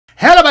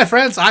my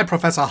friends, I'm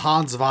Professor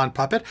Hans von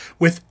Puppet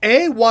with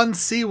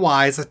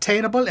A1CY's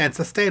attainable and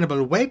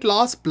sustainable weight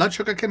loss, blood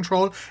sugar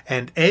control,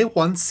 and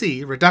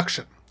A1C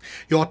reduction.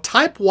 Your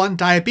type 1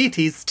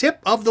 diabetes tip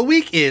of the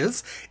week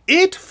is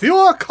eat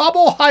fewer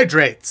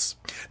carbohydrates.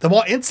 The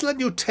more insulin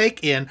you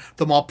take in,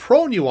 the more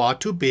prone you are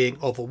to being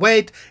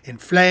overweight,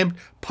 inflamed,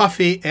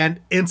 puffy,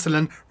 and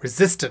insulin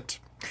resistant.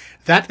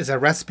 That is a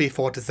recipe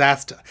for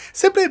disaster.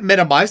 Simply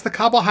minimize the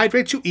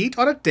carbohydrates you eat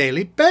on a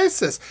daily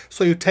basis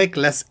so you take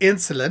less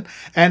insulin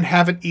and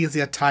have an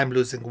easier time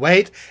losing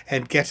weight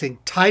and getting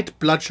tight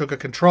blood sugar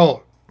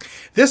control.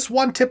 This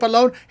one tip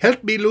alone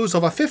helped me lose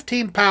over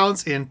 15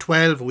 pounds in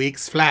 12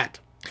 weeks flat.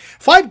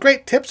 Find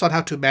great tips on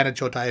how to manage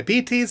your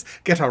diabetes,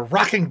 get a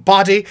rocking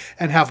body,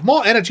 and have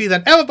more energy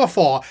than ever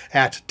before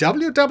at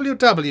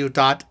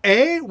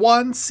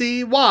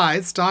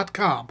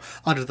www.a1cwise.com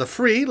under the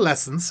free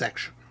lessons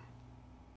section.